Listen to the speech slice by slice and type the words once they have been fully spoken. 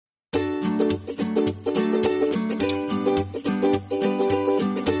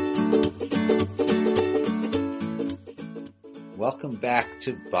Welcome back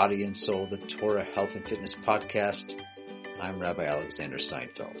to Body and Soul, the Torah Health and Fitness Podcast. I'm Rabbi Alexander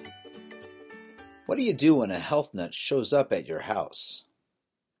Seinfeld. What do you do when a health nut shows up at your house?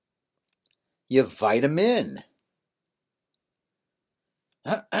 You invite him in.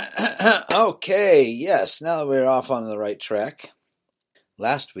 Okay, yes, now that we're off on the right track.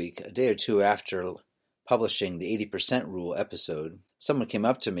 Last week, a day or two after publishing the 80% Rule episode, someone came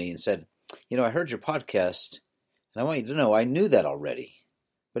up to me and said, I heard your podcast, and I want you to know I knew that already,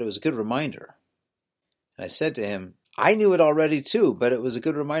 but it was a good reminder. And I said to him, I knew it already too, but it was a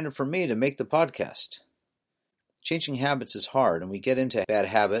good reminder for me to make the podcast. Changing habits is hard, and we get into bad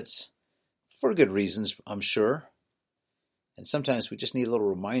habits for good reasons, I'm sure. And sometimes we just need a little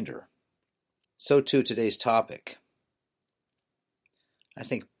reminder. So too today's topic. I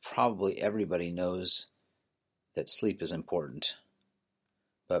think probably everybody knows that sleep is important,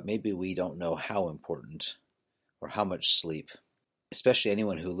 but maybe we don't know how important or how much sleep, especially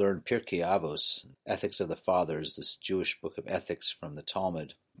anyone who learned Pirkei Avos, Ethics of the Fathers, this Jewish book of ethics from the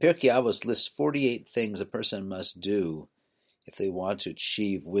Talmud. Pirkei Avos lists 48 things a person must do if they want to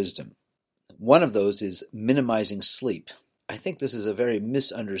achieve wisdom. One of those is minimizing sleep. I think this is a very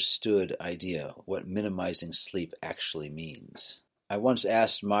misunderstood idea, what minimizing sleep actually means. I once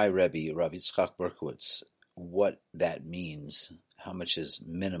asked my Rebbe, Rav Yitzchak Berkowitz, what that means, how much is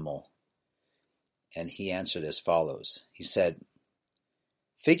minimal. And he answered as follows. He said,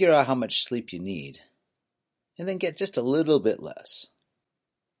 figure out how much sleep you need, and then get just a little bit less.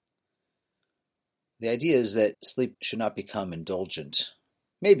 The idea is that sleep should not become indulgent.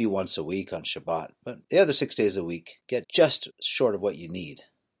 Maybe once a week on Shabbat, but the other 6 days a week, get just short of what you need.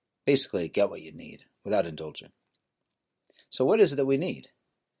 Basically, get what you need without indulging. So what is it that we need?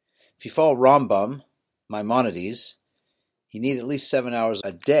 If you follow Rambam, Maimonides, you need at least 7 hours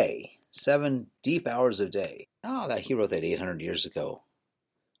a day, 7 deep hours a day. He wrote that 800 years ago.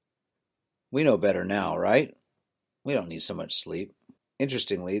 We know better now, right? We don't need so much sleep.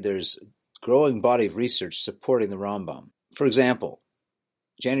 Interestingly, there's a growing body of research supporting the Rambam. For example,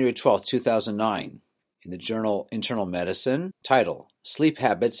 January 12, 2009, in the journal Internal Medicine, title, Sleep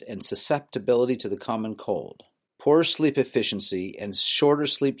Habits and Susceptibility to the Common Cold. Poor sleep efficiency and shorter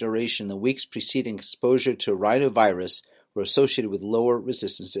sleep duration in the weeks preceding exposure to rhinovirus were associated with lower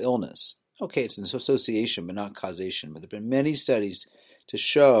resistance to illness. Okay, it's an association, but not causation. But there have been many studies to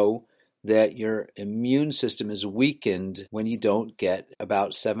show that your immune system is weakened when you don't get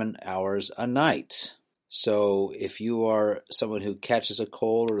about 7 hours a night. So if you are someone who catches a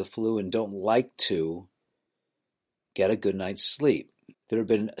cold or the flu and don't like to, get a good night's sleep. There have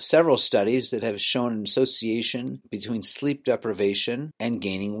been several studies that have shown an association between sleep deprivation and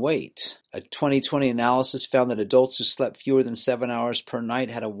gaining weight. A 2020 analysis found that adults who slept fewer than 7 hours per night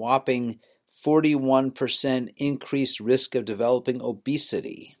had a whopping 41% increased risk of developing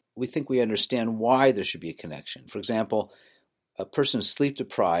obesity. We think we understand why there should be a connection. For example, a person who's sleep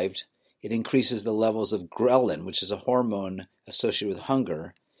deprived, it increases the levels of ghrelin, which is a hormone associated with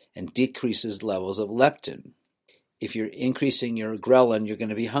hunger, and decreases levels of leptin. If you're increasing your ghrelin, you're going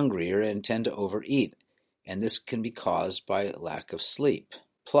to be hungrier and tend to overeat, and this can be caused by lack of sleep.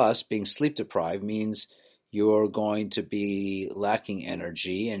 Plus, being sleep deprived means you're going to be lacking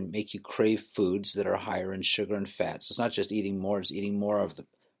energy and make you crave foods that are higher in sugar and fat. So it's not just eating more, it's eating more of the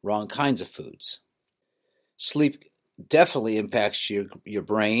wrong kinds of foods. Sleep definitely impacts your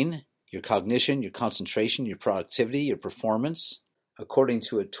brain, your cognition, your concentration, your productivity, your performance. According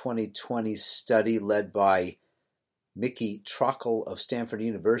to a 2020 study led by Mickey Trockel of Stanford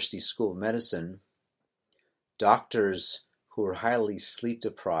University School of Medicine, doctors who were highly sleep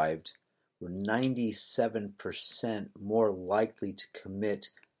deprived were 97% more likely to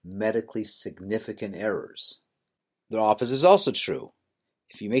commit medically significant errors. The opposite is also true.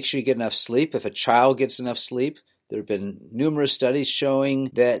 If you make sure you get enough sleep, if a child gets enough sleep, there have been numerous studies showing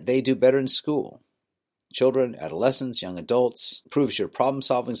that they do better in school. Children, adolescents, young adults, improves your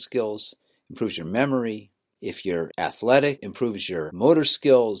problem-solving skills, improves your memory. If you're athletic, improves your motor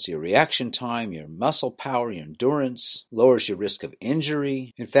skills, your reaction time, your muscle power, your endurance, lowers your risk of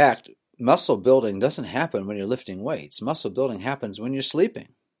injury. In fact, muscle building doesn't happen when you're lifting weights. Muscle building happens when you're sleeping.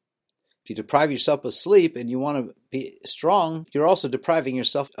 If you deprive yourself of sleep and you want to be strong, you're also depriving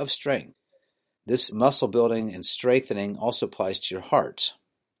yourself of strength. This muscle building and strengthening also applies to your heart.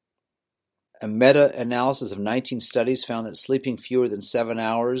 A meta-analysis of 19 studies found that sleeping fewer than 7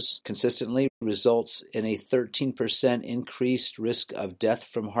 hours consistently results in a 13% increased risk of death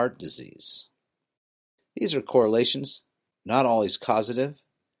from heart disease. These are correlations, not always causative,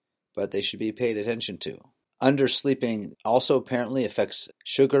 but they should be paid attention to. Undersleeping also apparently affects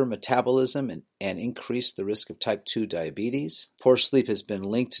sugar metabolism and increase the risk of type 2 diabetes. Poor sleep has been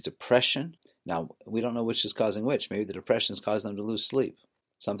linked to depression. Now, we don't know which is causing which. Maybe the depression is causing them to lose sleep.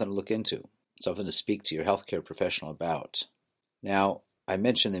 Something to look into. Something to speak to your healthcare professional about. Now, I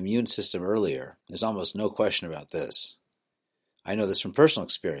mentioned the immune system earlier. There's almost no question about this. I know this from personal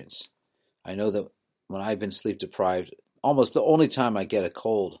experience. I know that when I've been sleep deprived, almost the only time I get a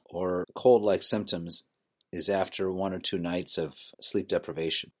cold or cold-like symptoms is after 1 or 2 nights of sleep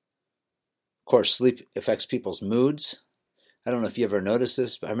deprivation. Of course, sleep affects people's moods. I don't know if you ever noticed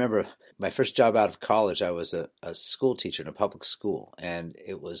this, but I remember my first job out of college, I was a school teacher in a public school, and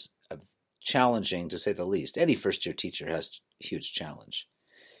it was challenging to say the least. Any first-year teacher has a huge challenge.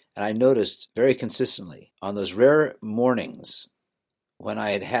 And I noticed very consistently on those rare mornings when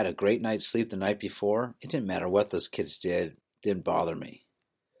I had had a great night's sleep the night before, it didn't matter what those kids did, it didn't bother me.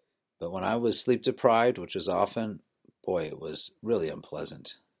 But when I was sleep deprived, which was often, boy, it was really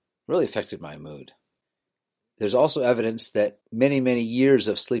unpleasant. It really affected my mood. There's also evidence that many, many years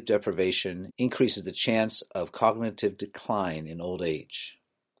of sleep deprivation increases the chance of cognitive decline in old age.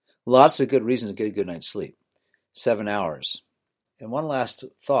 Lots of good reasons to get a good night's sleep. 7 hours. And one last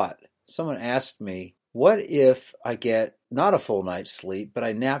thought. Someone asked me, what if I get not a full night's sleep, but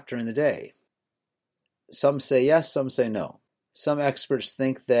I nap during the day? Some say yes, some say no. Some experts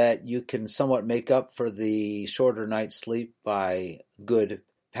think that you can somewhat make up for the shorter night's sleep by a good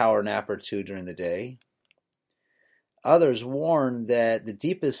power nap or 2 during the day. Others warn that the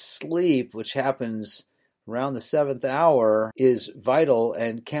deepest sleep, which happens around the 7th hour, is vital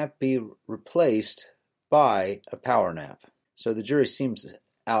and can't be replaced by a power nap. So the jury seems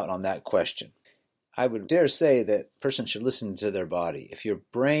out on that question. I would dare say that a person should listen to their body. If your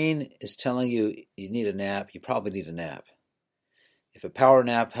brain is telling you you need a nap, you probably need a nap. If a power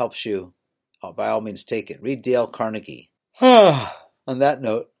nap helps you, by all means take it. Read Dale Carnegie. On that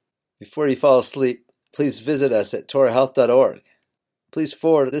note, before you fall asleep, please visit us at TorahHealth.org. Please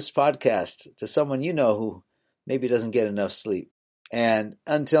forward this podcast to someone you know who maybe doesn't get enough sleep. And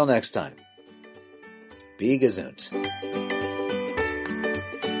until next time, be gesund.